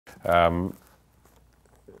What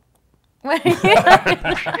are you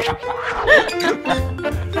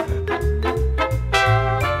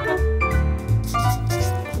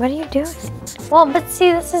What are you doing? Well, but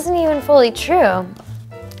see, this isn't even fully true.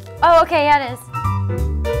 Oh, okay, yeah, it is.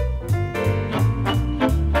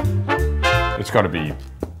 It's got to be.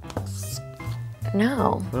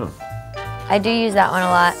 No. Oh. I do use that one a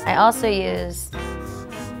lot. I also use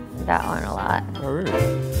that one a lot. Oh, really?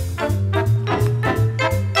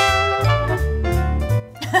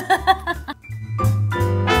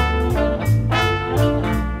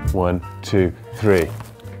 One, two, three.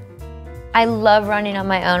 I love running on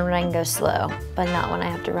my own when I can go slow, but not when I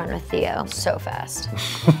have to run with Theo so fast.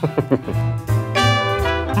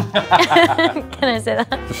 Can I say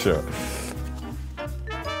that? Sure.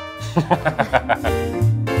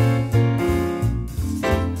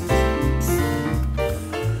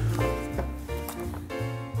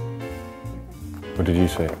 What did you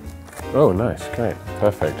say? Oh, nice, great,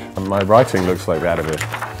 perfect. My writing looks like that of a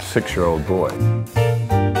 6-year-old boy.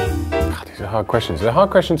 God, these are hard questions. They're hard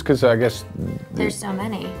questions because I guess there's so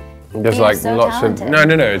many. There's like so lots talented.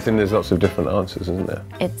 Of no. It's in there's lots of different answers, isn't there?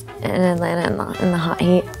 It's in Atlanta in the hot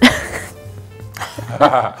heat.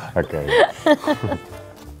 Okay.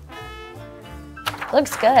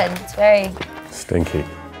 Looks good. It's very stinky.